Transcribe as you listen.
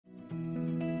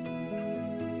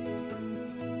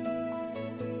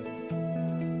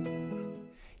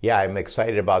Yeah, I'm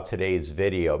excited about today's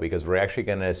video because we're actually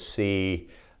going to see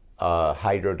a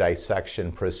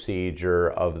hydrodissection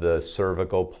procedure of the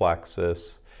cervical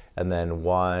plexus and then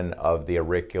one of the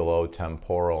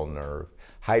auriculotemporal nerve.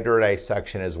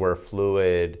 Hydrodissection is where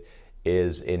fluid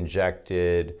is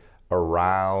injected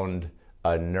around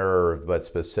a nerve, but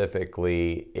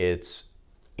specifically it's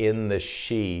in the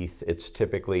sheath. It's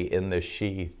typically in the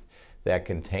sheath that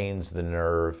contains the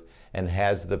nerve and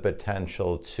has the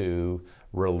potential to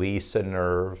release a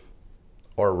nerve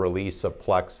or release a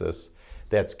plexus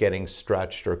that's getting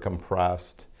stretched or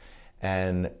compressed.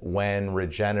 And when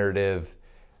regenerative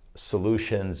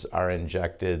solutions are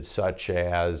injected, such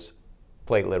as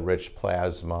platelet-rich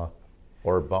plasma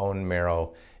or bone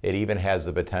marrow, it even has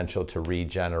the potential to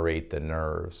regenerate the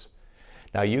nerves.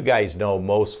 Now, you guys know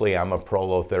mostly I'm a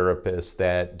prolotherapist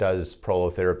that does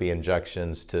prolotherapy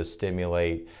injections to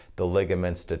stimulate the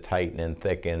ligaments to tighten and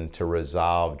thicken to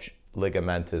resolve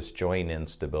ligamentous joint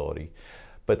instability.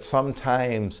 But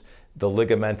sometimes the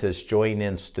ligamentous joint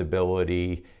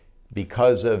instability,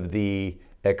 because of the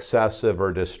excessive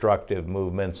or destructive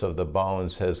movements of the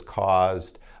bones, has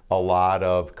caused a lot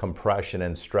of compression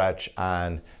and stretch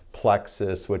on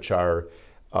plexus, which are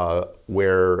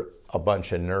where a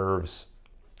bunch of nerves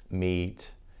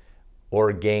meet,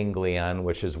 or ganglion,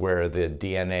 which is where the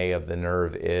DNA of the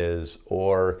nerve is,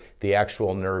 or the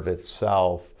actual nerve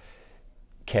itself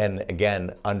can,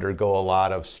 again, undergo a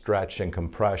lot of stretch and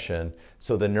compression,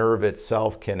 so the nerve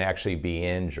itself can actually be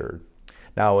injured.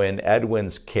 Now, in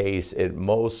Edwin's case, it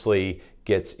mostly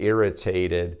gets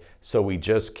irritated, so we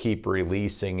just keep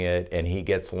releasing it, and he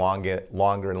gets longer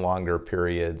and longer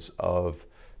periods of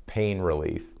pain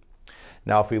relief.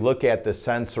 Now, if we look at the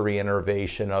sensory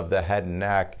innervation of the head and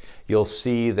neck, you'll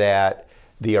see that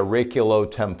the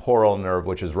auriculotemporal nerve,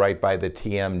 which is right by the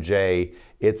TMJ,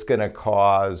 it's going to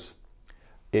cause,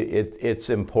 it's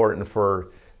important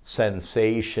for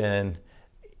sensation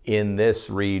in this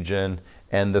region,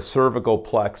 and the cervical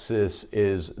plexus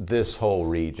is this whole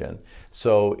region.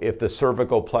 So if the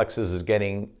cervical plexus is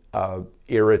getting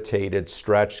irritated,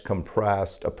 stretched,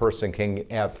 compressed, a person can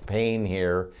have pain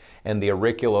here, and the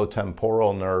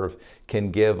auriculotemporal nerve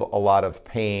can give a lot of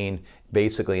pain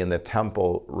basically in the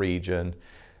temple region.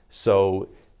 So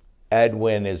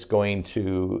Edwin is going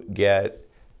to get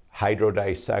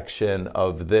hydrodissection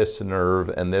of this nerve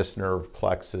and this nerve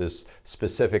plexus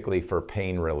specifically for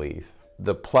pain relief.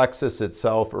 The plexus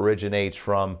itself originates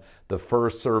from the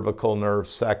first cervical nerve,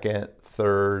 second,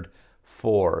 third,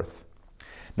 fourth.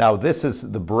 Now, this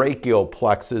is the brachial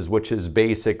plexus, which is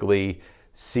basically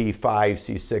C5,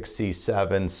 C6,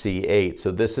 C7, C8.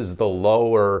 So this is the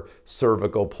lower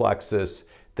cervical plexus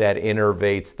that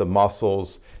innervates the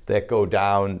muscles that go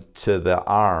down to the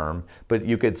arm. But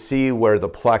you could see where the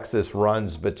plexus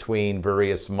runs between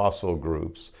various muscle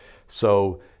groups.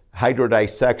 So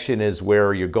hydrodissection is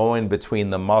where you're going between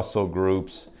the muscle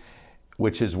groups,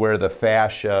 which is where the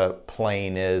fascia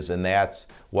plane is, and that's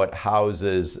what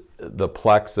houses the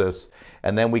plexus.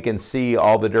 And then we can see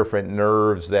all the different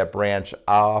nerves that branch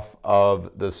off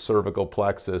of the cervical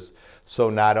plexus. So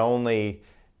not only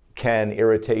can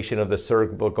irritation of the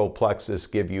cervical plexus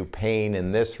give you pain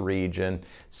in this region,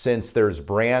 since there's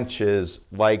branches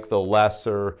like the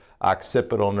lesser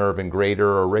occipital nerve and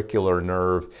greater auricular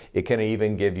nerve, it can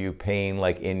even give you pain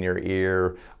like in your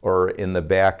ear or in the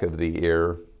back of the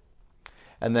ear.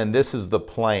 And then this is the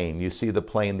plane. You see the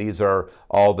plane. These are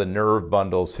all the nerve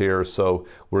bundles here. So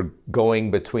we're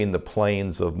going between the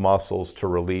planes of muscles to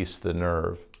release the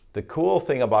nerve. The cool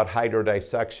thing about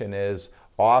hydrodissection is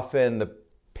often the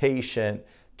patient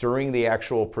during the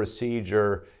actual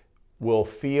procedure will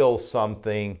feel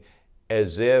something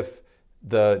as if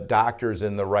the doctor's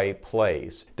in the right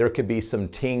place. There could be some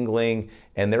tingling,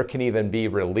 and there can even be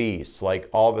release, like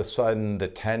all of a sudden the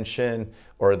tension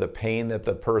or the pain that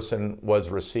the person was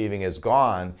receiving is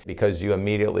gone because you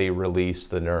immediately release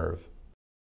the nerve.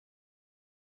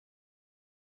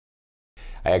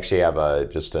 I actually have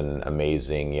just an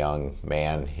amazing young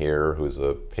man here who's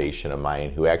a patient of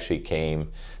mine who actually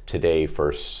came today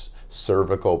for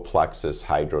cervical plexus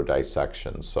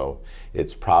hydrodissection. So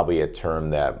it's probably a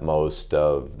term that most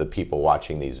of the people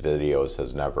watching these videos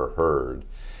has never heard,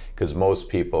 because most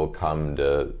people come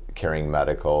to Caring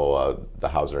Medical, the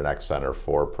Hauser Neck Center,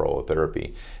 for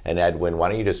prolotherapy. And Edwin, why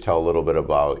don't you just tell a little bit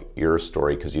about your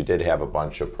story, because you did have a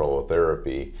bunch of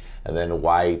prolotherapy, and then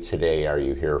why today are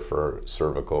you here for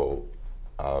cervical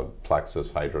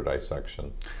plexus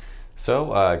hydrodissection?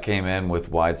 So I came in with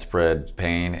widespread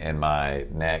pain in my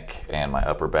neck and my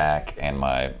upper back and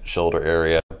my shoulder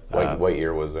area. What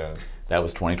year was that? That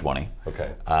was 2020.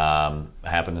 Okay. I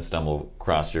happened to stumble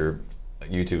across your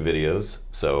YouTube videos,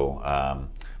 so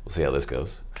we'll see how this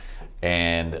goes.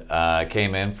 And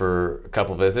came in for a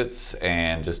couple visits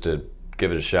and just to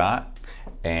give it a shot,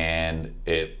 and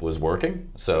it was working,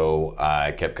 so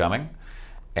I kept coming.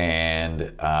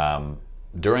 And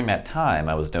during that time,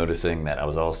 I was noticing that I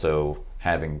was also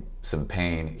having some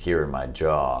pain here in my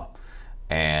jaw,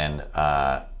 and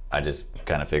I just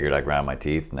kind of figured I ground my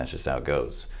teeth, and that's just how it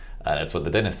goes. That's what the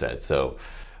dentist said. So,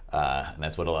 and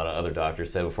that's what a lot of other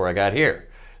doctors said before I got here.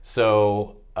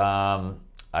 So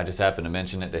I just happened to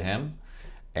mention it to him,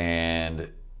 and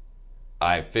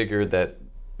I figured that,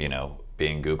 you know,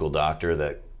 being Google doctor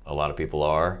that a lot of people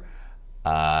are,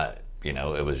 you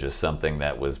know, it was just something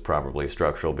that was probably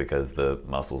structural because the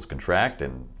muscles contract,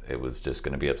 and it was just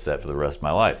going to be upset for the rest of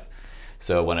my life.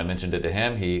 So when I mentioned it to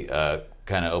him, he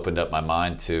kind of opened up my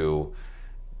mind to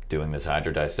doing this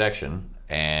hydrodissection,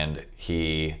 and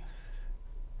he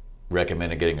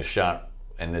recommended getting a shot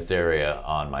in this area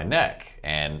on my neck.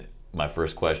 And my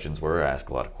first questions were, I ask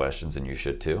a lot of questions, and you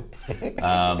should too,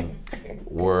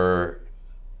 were,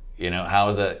 you know, how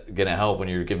is that going to help when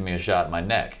you're giving me a shot in my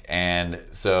neck? And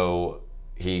so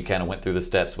he kind of went through the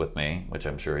steps with me, which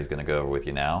I'm sure he's going to go over with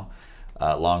you now.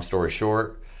 Long story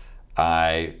short,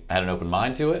 I had an open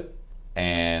mind to it,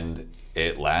 and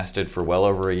it lasted for well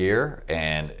over a year,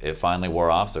 and it finally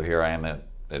wore off. So here I am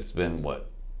it's been what,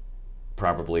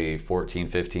 probably 14,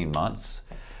 15 months.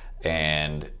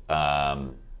 And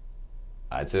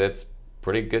I'd say that's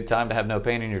pretty good time to have no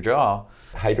pain in your jaw.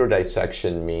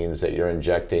 Hydrodissection means that you're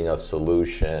injecting a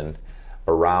solution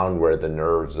around where the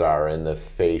nerves are in the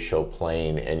facial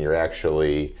plane, and you're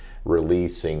actually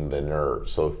releasing the nerve.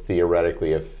 So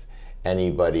theoretically, if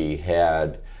anybody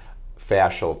had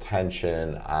fascial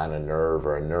tension on a nerve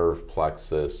or a nerve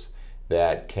plexus,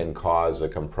 that can cause a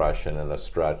compression and a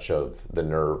stretch of the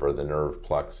nerve or the nerve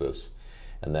plexus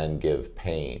and then give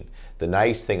pain. The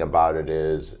nice thing about it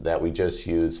is that we just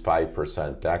use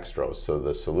 5% dextrose, so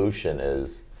the solution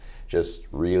is just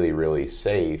really, really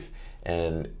safe.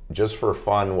 And just for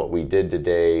fun, what we did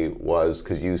today was,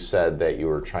 because you said that you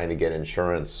were trying to get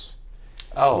insurance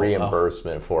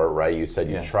reimbursement for it, right? You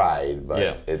said you tried,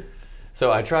 but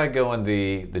So I tried going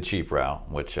the cheap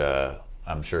route, which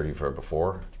I'm sure you've heard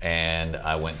before, and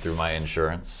I went through my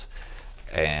insurance,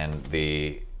 and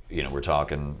you know, we're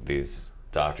talking these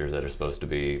doctors that are supposed to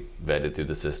be vetted through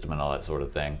the system and all that sort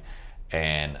of thing,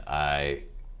 and I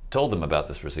told them about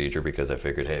this procedure because I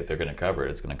figured, hey, if they're going to cover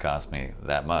it, it's going to cost me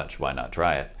that much, why not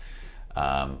try it?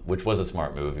 Which was a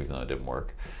smart move, even though it didn't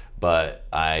work. But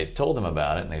I told them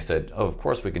about it, and they said, oh, of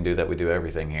course we can do that, we do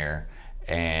everything here.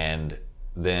 And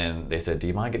then they said, do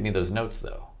you mind getting me those notes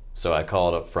though? So I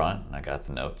called up front and I got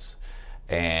the notes,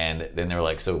 and then they were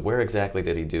like, so where exactly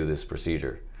did he do this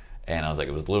procedure? And I was like,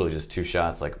 it was literally just 2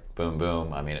 shots, like boom,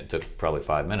 boom. I mean, it took probably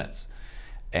 5 minutes.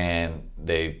 And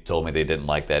they told me they didn't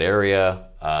like that area,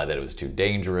 that it was too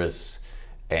dangerous,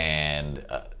 and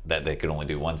that they could only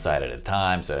do one side at a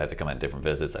time, so I'd have to come at different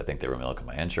visits. I think they were milking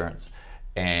my insurance.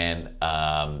 And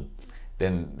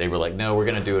then they were like, no, we're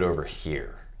gonna do it over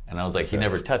here. And I was like, he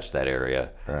never touched that area.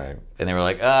 Right. And they were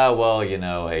like, oh, well, you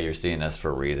know, hey, you're seeing us for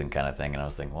a reason kind of thing. And I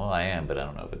was thinking, well, I am, but I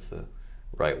don't know if it's the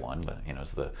right one, but you know,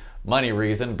 it's the money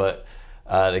reason. But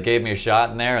they gave me a shot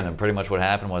in there, and then pretty much what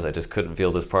happened was I just couldn't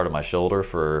feel this part of my shoulder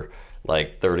for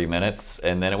like 30 minutes,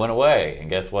 and then it went away. And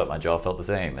guess what? My jaw felt the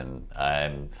same, and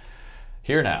I'm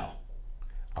here now.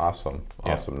 Awesome.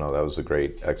 Awesome. No, that was a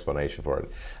great explanation for it.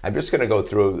 I'm just going to go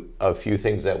through a few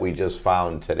things that we just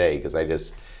found today, because I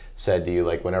just said to you,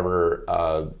 like, whenever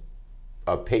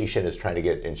a patient is trying to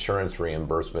get insurance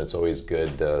reimbursement, it's always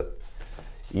good to,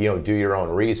 you know, do your own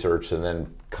research and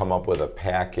then come up with a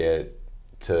packet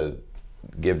to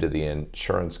give to the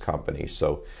insurance company.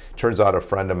 So turns out a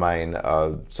friend of mine,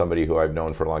 somebody who I've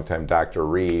known for a long time, Dr.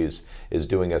 Reeves, is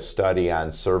doing a study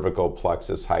on cervical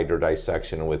plexus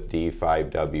hydrodissection with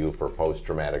D5W for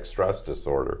post-traumatic stress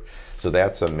disorder. So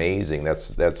that's amazing.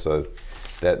 That's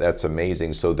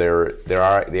amazing. So they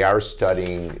are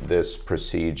studying this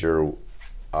procedure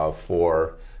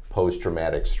for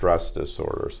post-traumatic stress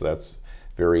disorder. So that's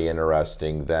very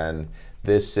interesting. Then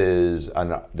this is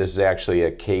actually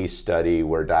a case study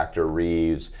where Dr.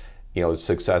 Reeves, you know,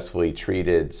 successfully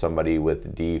treated somebody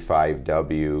with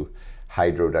D5W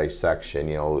hydrodissection,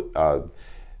 you know,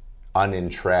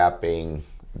 unentrapping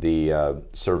the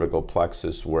cervical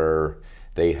plexus, where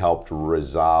they helped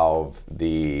resolve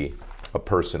a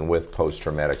person with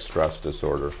post-traumatic stress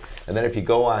disorder. And then if you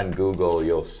go on Google,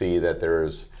 you'll see that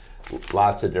there's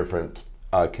lots of different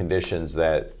conditions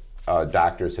that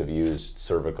doctors have used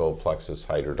cervical plexus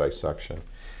hydrodissection.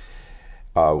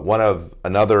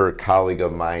 Another colleague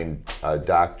of mine,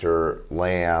 Dr.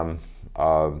 Lamb,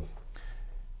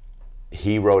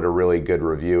 He wrote a really good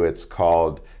review. It's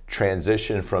called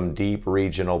Transition from Deep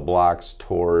Regional Blocks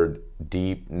Toward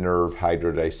Deep Nerve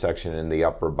Hydrodissection in the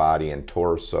Upper Body and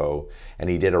Torso. And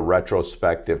he did a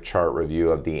retrospective chart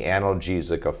review of the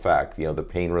analgesic effect, you know, the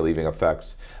pain relieving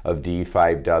effects of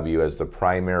D5W as the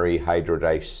primary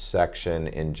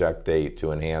hydrodissection injectate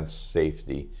to enhance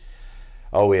safety.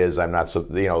 I'm not so,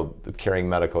 you know, Caring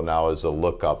Medical now is a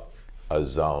lookup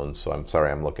zone. So I'm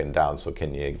sorry, I'm looking down. So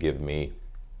can you give me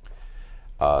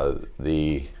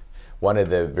one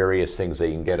of the various things that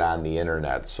you can get on the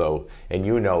internet? So, and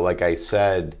you know, like I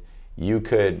said, you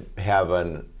could have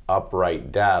an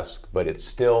upright desk, but it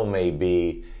still may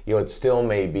be, you know, it still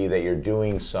may be that you're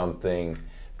doing something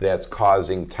that's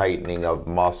causing tightening of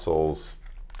muscles,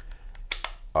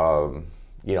 you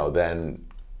know, then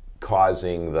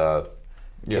causing the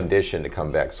condition to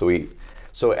come back.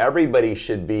 So everybody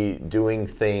should be doing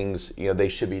things, you know, they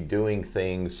should be doing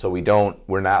things so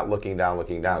we're not looking down,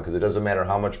 because it doesn't matter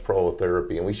how much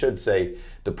prolotherapy, and we should say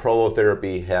the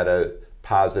prolotherapy had a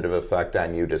positive effect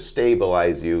on you to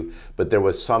stabilize you, but there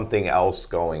was something else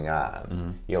going on.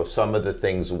 Mm-hmm. You know, some of the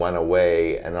things went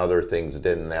away and other things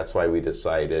didn't. That's why we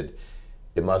decided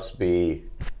it must be,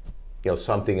 you know,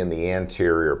 something in the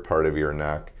anterior part of your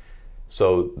neck.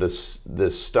 So this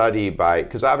study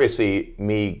because obviously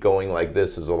me going like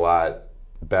this is a lot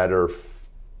better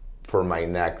for my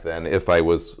neck than if I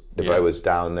was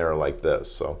down there like this.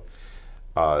 So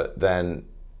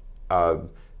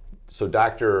so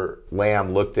Dr.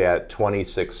 Lamb looked at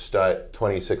 26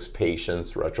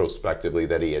 patients retrospectively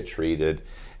that he had treated,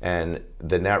 and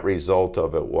the net result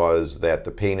of it was that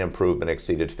the pain improvement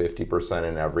exceeded 50%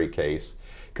 in every case.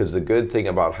 Because the good thing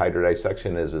about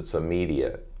hydrodissection is it's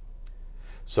immediate.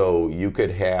 So you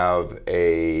could have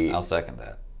I'll second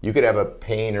that. You could have a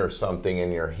pain or something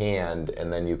in your hand,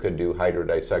 and then you could do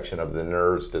hydrodissection of the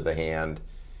nerves to the hand,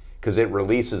 because it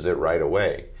releases it right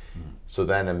away. Mm-hmm. So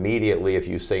then immediately, if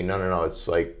you say, no, it's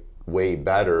like way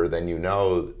better, then you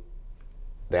know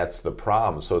that's the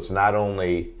problem. So it's not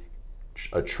only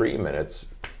a treatment, it's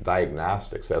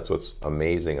diagnostics. That's what's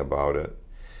amazing about it.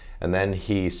 And then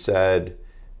he said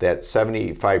that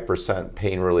 75%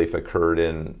 pain relief occurred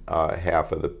in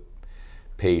half of the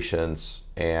patients,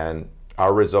 and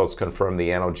our results confirm the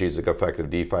analgesic effect of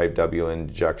D5W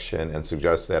injection and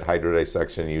suggest that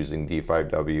hydrodissection using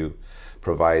D5W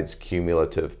provides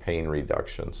cumulative pain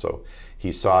reduction. So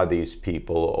he saw these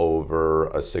people over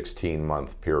a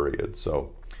 16-month period.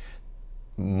 So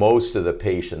most of the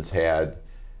patients had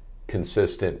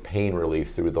consistent pain relief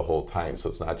through the whole time. So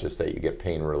it's not just that you get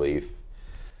pain relief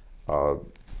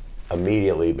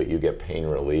immediately, but you get pain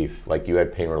relief. Like you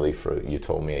had pain relief for, you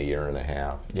told me, 1.5 years.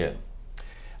 Yeah.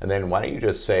 And then why don't you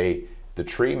just say the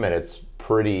treatment, it's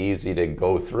pretty easy to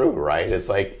go through, right? It's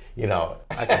like, you know.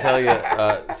 I can tell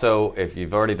you, so if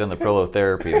you've already done the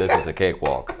prolotherapy, this is a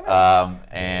cakewalk.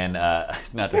 And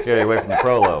not to scare you away from the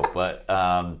prolo, but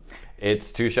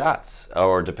it's 2 shots,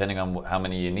 or depending on how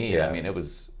many you need. Yeah. I mean, it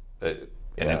was, and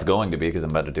it's going to be, because I'm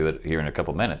about to do it here in a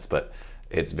couple minutes, but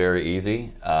it's very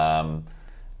easy.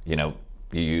 You know,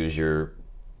 you use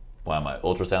my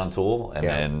ultrasound tool, and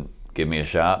then give me a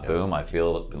shot, boom, I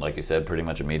feel, like you said, pretty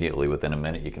much immediately within a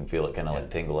minute, you can feel it kind of like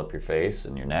tingle up your face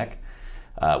and your neck,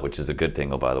 which is a good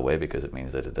tingle, by the way, because it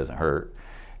means that it doesn't hurt.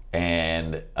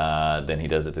 And then he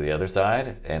does it to the other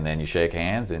side, and then you shake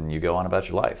hands and you go on about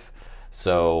your life.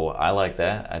 So I like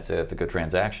that. I'd say it's a good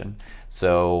transaction.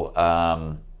 So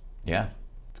yeah,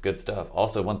 it's good stuff.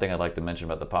 Also, one thing I'd like to mention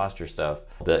about the posture stuff,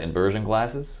 the inversion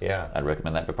glasses, I'd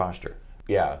recommend that for posture.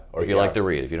 Yeah. Or if you like to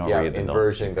read. If you don't read, then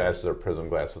inversion glasses or prism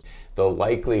glasses. The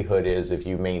likelihood is if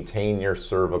you maintain your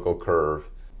cervical curve,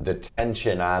 the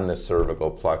tension on the cervical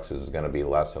plexus is going to be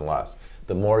less and less.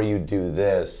 The more you do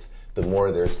this, the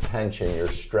more there's tension.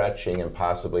 You're stretching and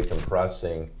possibly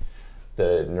compressing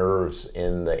the nerves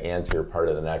in the anterior part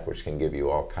of the neck, which can give you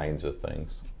all kinds of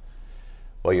things.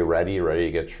 Well, you ready? You ready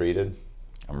to get treated?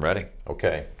 I'm ready.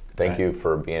 Okay. Thank you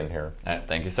for being here. All right.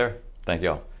 Thank you, sir. Thank you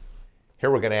all. Here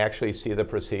we're going to actually see the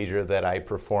procedure that I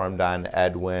performed on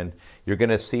Edwin. You're going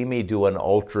to see me do an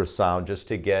ultrasound just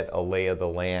to get a lay of the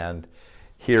land.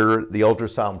 Here, the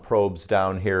ultrasound probes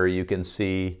down here. You can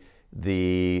see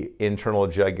the internal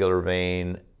jugular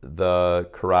vein, the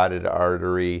carotid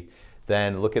artery.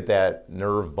 Then look at that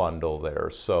nerve bundle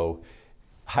there. So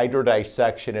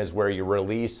hydrodissection is where you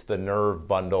release the nerve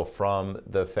bundle from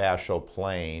the fascial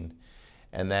plane.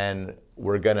 And then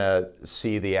we're going to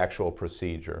see the actual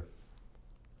procedure.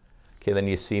 Okay, then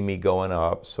you see me going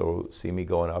up, so see me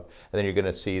going up, and then you're going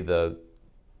to see the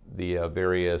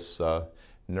various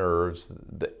nerves.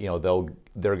 You know,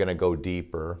 they're going to go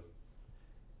deeper.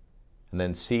 And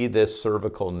then see this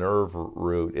cervical nerve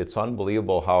root. It's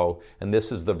unbelievable how, and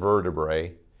this is the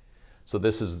vertebrae. So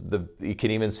this is you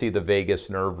can even see the vagus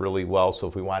nerve really well. So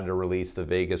if we wanted to release the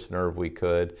vagus nerve, we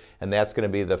could. And that's going to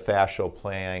be the fascial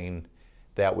plane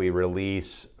that we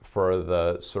release for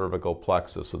the cervical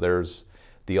plexus. So there's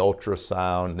the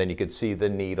ultrasound. Then you can see the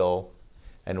needle.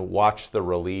 And watch the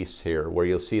release here, where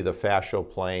you'll see the fascial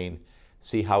plane,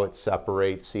 see how it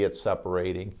separates, see it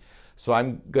separating. So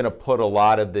I'm going to put a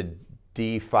lot of the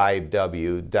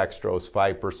D5W, dextrose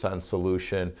 5%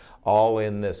 solution, all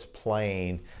in this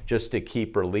plane just to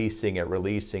keep releasing it,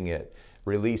 releasing it,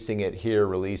 releasing it here,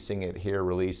 releasing it here,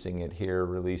 releasing it here,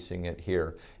 releasing it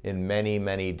here, in many,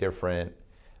 many different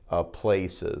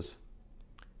places.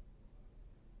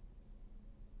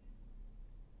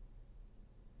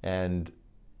 And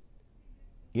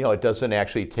you know, it doesn't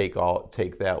actually take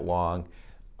that long.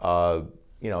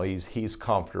 You know, he's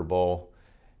comfortable,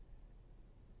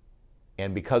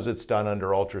 and because it's done under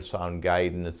ultrasound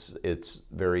guidance, it's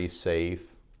very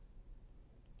safe.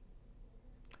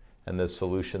 And the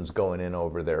solution's going in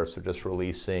over there, so just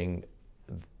releasing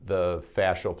the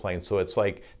fascial plane. So it's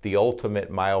like the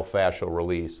ultimate myofascial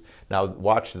release. Now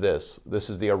watch this. This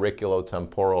is the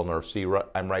auriculotemporal nerve. See,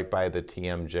 I'm right by the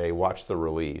TMJ. Watch the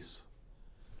release.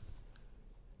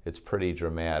 It's pretty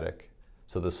dramatic.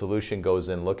 So the solution goes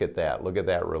in, look at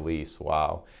that release,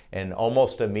 wow. And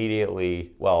almost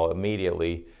immediately,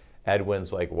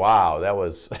 Edwin's like, wow, that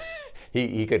was,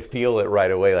 he could feel it right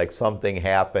away, like something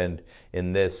happened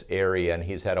in this area, and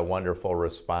he's had a wonderful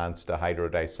response to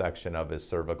hydrodissection of his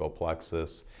cervical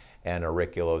plexus and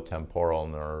auriculotemporal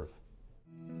nerve.